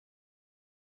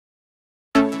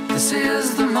This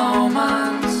is the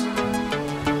moment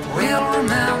we'll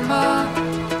remember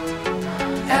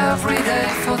every day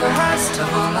for the rest of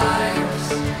our lives.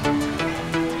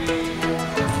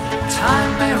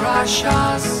 Time may rush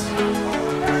us,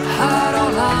 hurt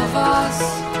or love us,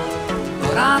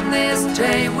 but on this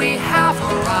day we have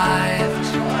arrived.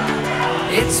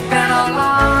 It's been a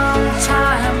long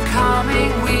time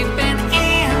coming, we've been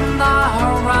in the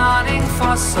running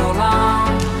for so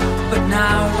long, but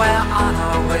now we're on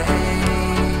our way.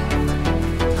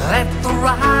 Let the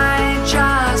ride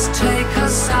just take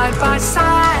us side by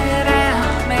side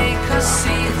and make us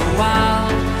see the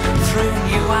world through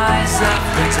new eyes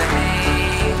every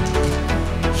day.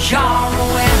 You're a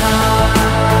winner,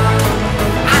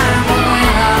 I'm a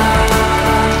winner.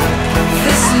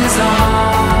 This is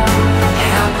all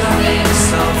happening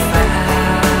so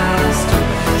fast.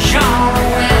 You're a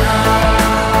winner,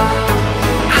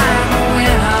 I'm a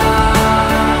winner.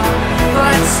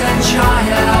 Let's enjoy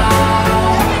it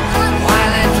all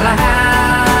while it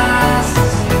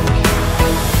lasts.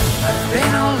 I've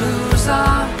been a loser,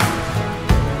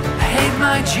 I hate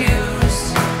my dues.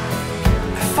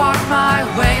 I fought my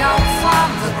way up from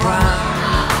the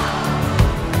ground.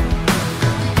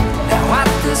 Now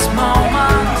at this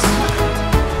moment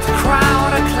the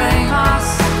crowd acclaim us.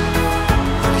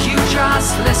 You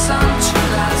just listen to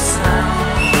that sound.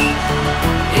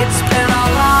 It's been a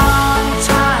long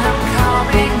time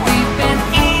coming, we've been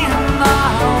in the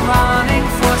running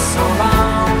for so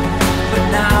long, but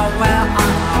now we're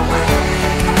on our way.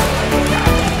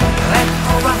 Let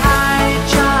the ride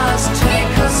just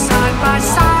take us side by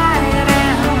side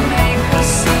and make us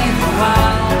see the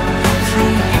world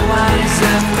through new eyes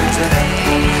every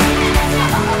day.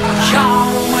 You're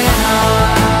a winner,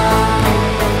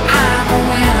 I'm a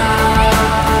winner.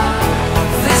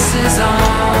 This is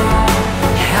all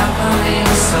happening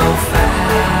so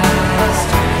fast.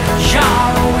 You're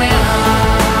a winner,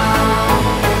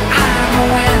 I'm a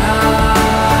winner.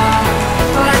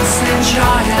 Let's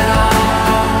enjoy it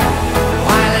all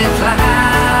while it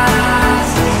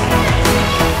lasts.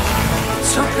 It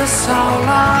took us so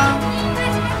long,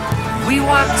 we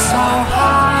worked so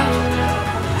hard,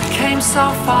 we came so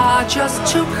far just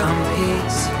to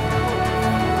compete.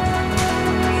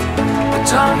 But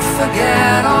don't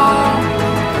forget all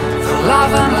the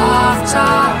love and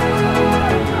laughter.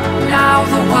 Now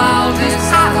the world is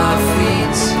at our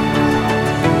feet.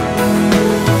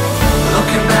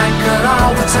 Looking back at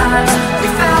all the times we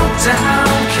felt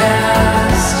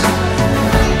downcast,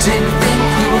 didn't think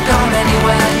we were going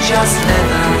anywhere, just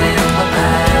living in the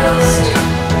past.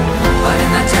 But in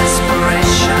that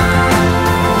desperation,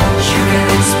 you get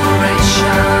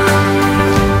inspiration.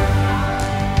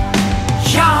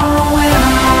 You're a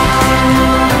winner,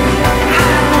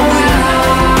 I'm a winner.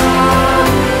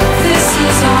 This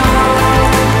is all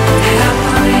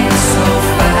happening so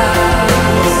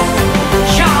fast.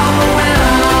 You're a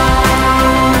winner,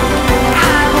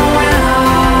 I'm a winner.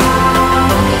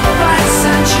 Let's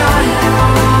enjoy it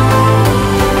all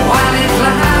while it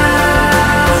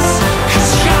lasts.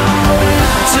 'Cause you're a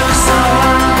winner. Took us so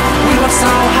long, we worked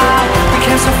so hard, we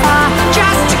came so far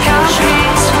just to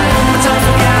compete. But don't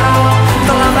forget all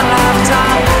the love and laughter.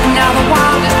 Now the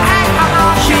world is at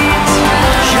our feet.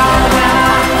 You're a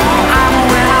winner, I'm a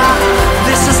winner.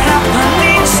 This is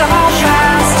happening so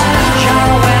fast. You're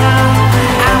a winner,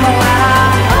 I'm a winner.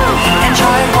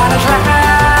 Enjoy it while it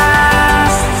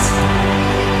lasts.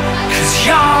 'Cause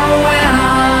you're a winner.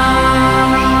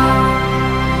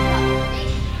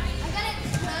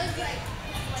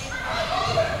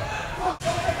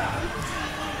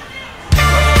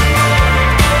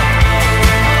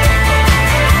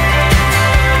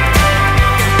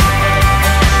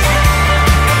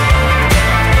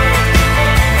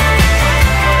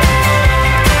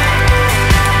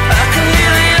 I can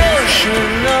hear the ocean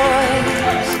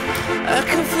noise, I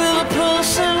can feel the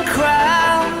pulsing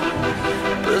crowd,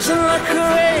 buzzing like a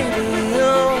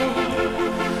radio,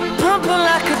 pumping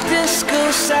like a disco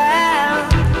sound.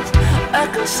 I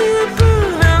can see the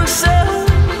burning sun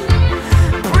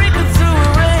breaking through a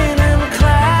raining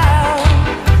cloud,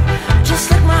 just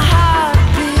like my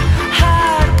heartbeat,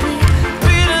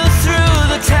 beating through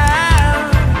the town.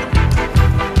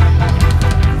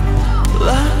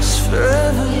 Lost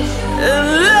forever in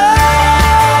love.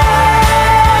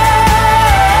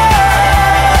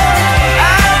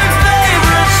 I'm a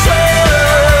favorite son,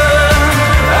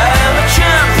 I'm a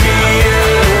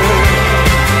champion.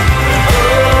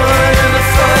 Oh, in the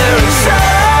fire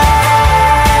inside.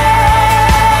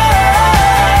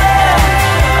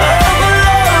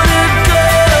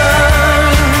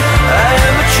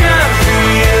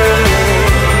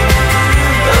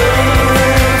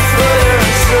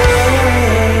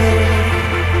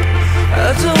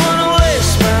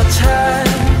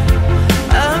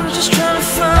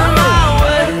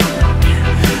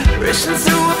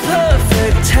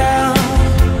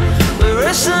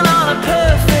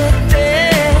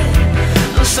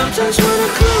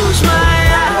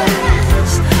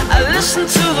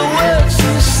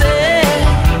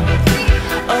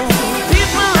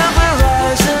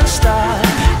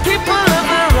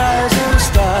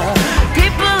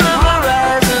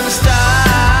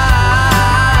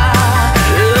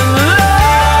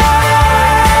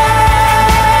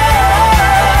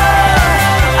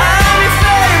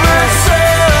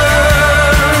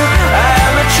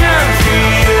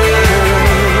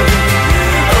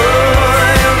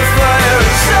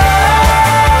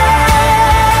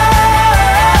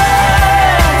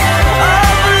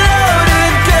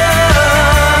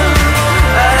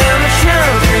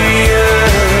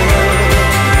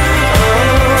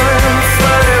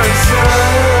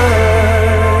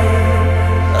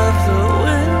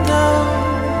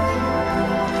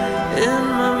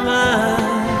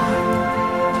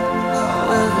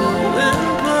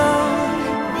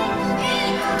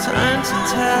 time to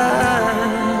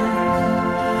time,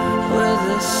 where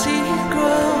the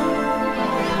secret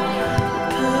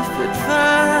perfect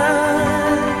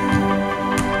fine.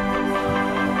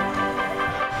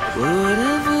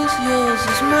 Whatever's yours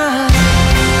is mine.